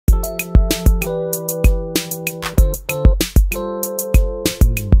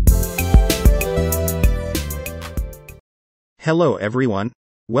Hello everyone.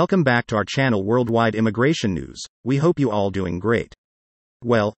 Welcome back to our channel Worldwide Immigration News. We hope you all doing great.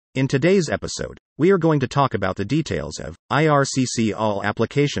 Well, in today's episode, we are going to talk about the details of IRCC all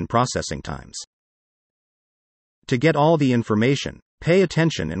application processing times. To get all the information, pay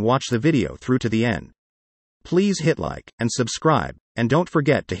attention and watch the video through to the end. Please hit like and subscribe, and don't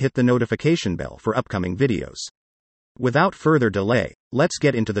forget to hit the notification bell for upcoming videos. Without further delay, let's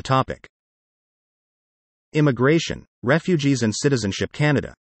get into the topic. Immigration, Refugees and Citizenship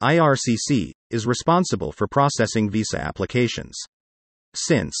Canada, IRCC, is responsible for processing visa applications.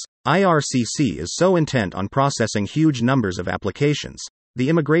 Since IRCC is so intent on processing huge numbers of applications, the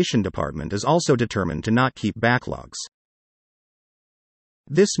Immigration Department is also determined to not keep backlogs.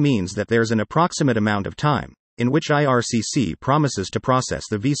 This means that there's an approximate amount of time in which IRCC promises to process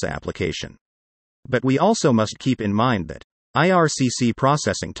the visa application. But we also must keep in mind that IRCC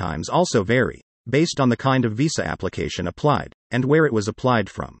processing times also vary based on the kind of visa application applied and where it was applied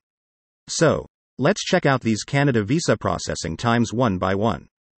from. So, let's check out these Canada visa processing times one by one.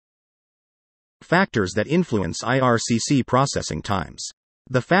 Factors that influence IRCC processing times.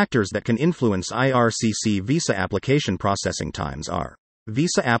 The factors that can influence IRCC visa application processing times are: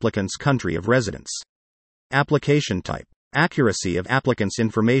 visa applicant's country of residence, application type, accuracy of applicant's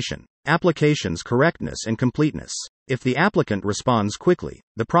information, application's correctness and completeness. If the applicant responds quickly,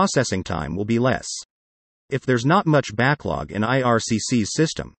 the processing time will be less. If there's not much backlog in IRCC's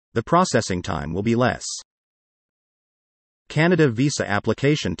system, the processing time will be less. Canada visa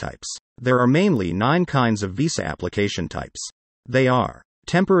application types. There are mainly 9 kinds of visa application types. They are: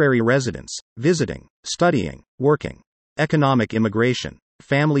 temporary residence, visiting, studying, working, economic immigration,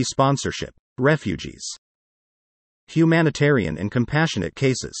 family sponsorship, refugees, humanitarian and compassionate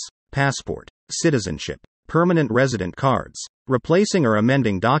cases, passport, citizenship, permanent resident cards, replacing or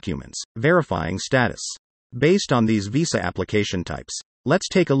amending documents, verifying status. Based on these visa application types, let's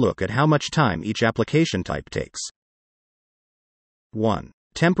take a look at how much time each application type takes. 1.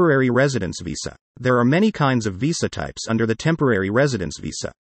 Temporary residence visa. There are many kinds of visa types under the temporary residence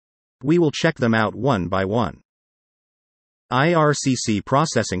visa. We will check them out one by one. IRCC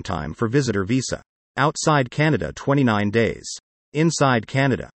processing time for visitor visa. Outside Canada 29 days. Inside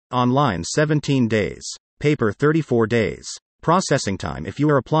Canada. Online 17 days. Paper 34 days. Processing time if you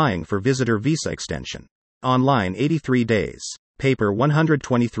are applying for visitor visa extension. Online 83 days. Paper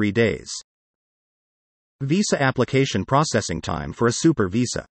 123 days. Visa application processing time for a super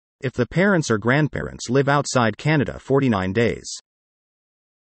visa. If the parents or grandparents live outside Canada 49 days.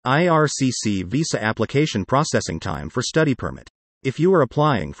 IRCC visa application processing time for study permit. If you are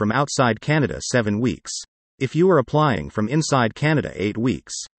applying from outside Canada 7 weeks. If you are applying from inside Canada 8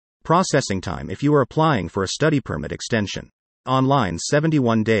 weeks. Processing time if you are applying for a study permit extension. Online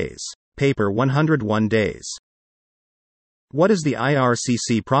 71 days. Paper 101 days. What is the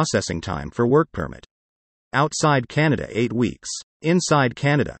IRCC processing time for work permit? Outside Canada 8 weeks. Inside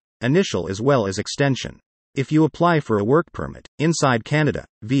Canada, initial as well as extension. If you apply for a work permit, inside Canada,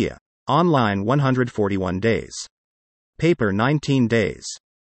 via online 141 days. Paper 19 days.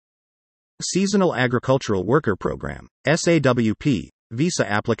 Seasonal Agricultural Worker Program, SAWP,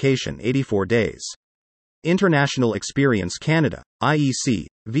 visa application 84 days. International Experience Canada, IEC,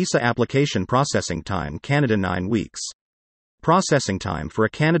 visa application processing time Canada 9 weeks. Processing time for a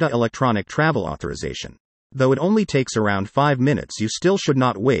Canada Electronic Travel Authorization. Though it only takes around 5 minutes, you still should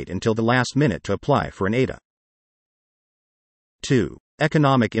not wait until the last minute to apply for an ATA. 2.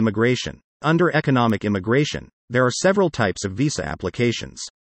 Economic immigration. Under economic immigration, there are several types of visa applications.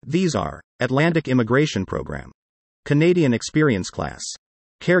 These are: Atlantic Immigration Program, Canadian Experience Class,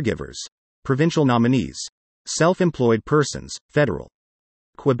 Caregivers, Provincial Nominees, Self-Employed Persons, Federal,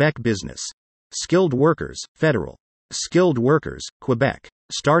 Quebec Business, Skilled Workers, Federal, Skilled Workers, Quebec,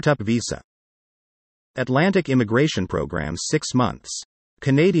 Startup Visa. Atlantic Immigration Program 6 months.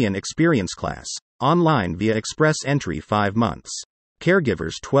 Canadian Experience Class, online via Express Entry 5 months.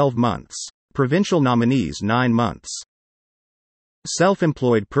 Caregivers 12 months. Provincial Nominees 9 months.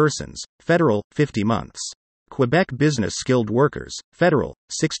 Self-Employed Persons, Federal, 50 months. Quebec Business Skilled Workers, Federal,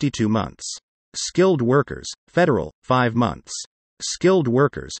 62 months. Skilled Workers, Federal, 5 months. Skilled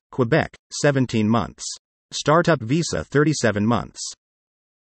Workers, Quebec, 17 months. Startup Visa 37 months.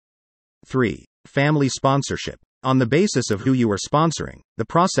 3. Family sponsorship. On the basis of who you are sponsoring, the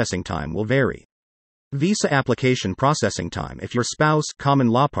processing time will vary. Visa application processing time if your spouse, common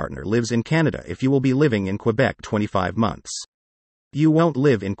law partner lives in Canada. If you will be living in Quebec 25 months. You won't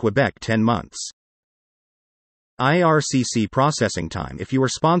live in Quebec 10 months. IRCC processing time if you are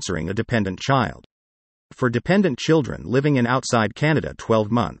sponsoring a dependent child. For dependent children living in outside Canada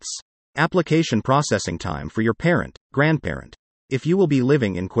 12 months. Application processing time for your parent, grandparent. If you will be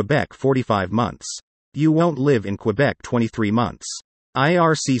living in Quebec 45 months. You won't live in Quebec 23 months.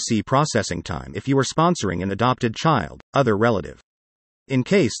 IRCC processing time if you are sponsoring an adopted child, other relative. In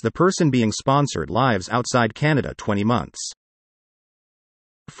case the person being sponsored lives outside Canada 20 months.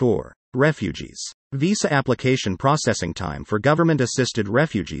 4. Refugees. Visa application processing time for government-assisted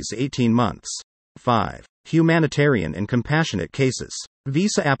refugees 18 months. 5. Humanitarian and compassionate cases.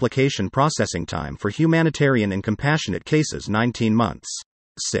 Visa application processing time for humanitarian and compassionate cases 19 months.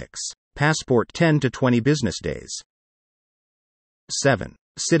 6. Passport 10 to 20 business days. 7.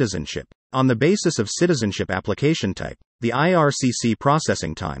 Citizenship. On the basis of citizenship application type, the IRCC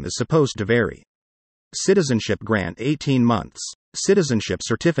processing time is supposed to vary. Citizenship grant 18 months. Citizenship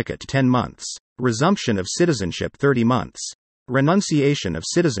certificate 10 months. Resumption of citizenship 30 months. Renunciation of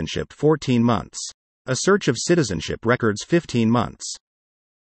citizenship 14 months. A search of citizenship records 15 months.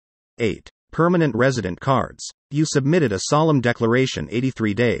 8. Permanent resident cards. You submitted a solemn declaration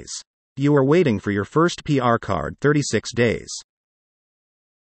 83 days. You are waiting for your first PR card 36 days.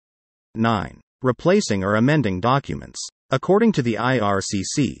 9. Replacing or amending documents. According to the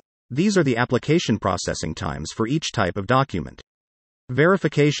IRCC, these are the application processing times for each type of document.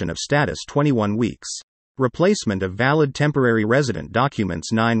 Verification of status 21 weeks. Replacement of valid temporary resident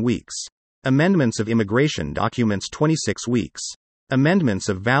documents 9 weeks. Amendments of immigration documents 26 weeks. Amendments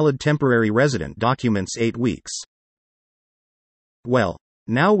of valid temporary resident documents 8 weeks. Well,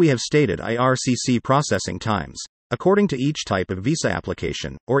 now we have stated IRCC processing times, according to each type of visa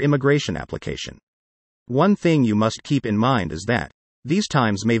application or immigration application. One thing you must keep in mind is that these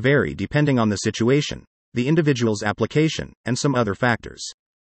times may vary depending on the situation, the individual's application, and some other factors.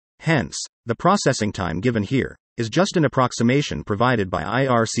 Hence, the processing time given here is just an approximation provided by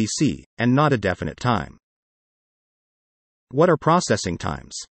IRCC and not a definite time. What are processing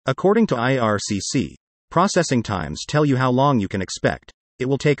times? According to IRCC, processing times tell you how long you can expect it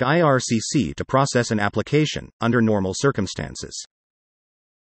will take IRCC to process an application under normal circumstances.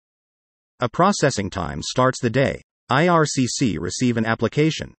 A processing time starts the day IRCC receive an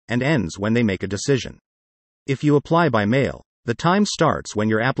application and ends when they make a decision. If you apply by mail, the time starts when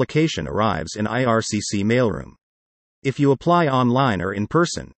your application arrives in IRCC mailroom. If you apply online or in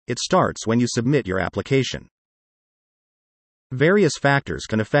person, it starts when you submit your application. Various factors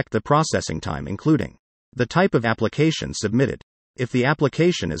can affect the processing time, including the type of application submitted. If the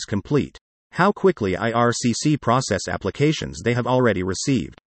application is complete, how quickly IRCC process applications they have already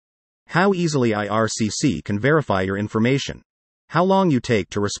received. How easily IRCC can verify your information. How long you take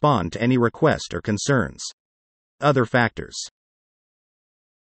to respond to any request or concerns. Other factors.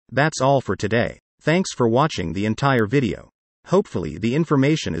 That's all for today. Thanks for watching the entire video. Hopefully the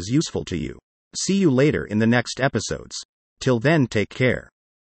information is useful to you. See you later in the next episodes. Till then, take care.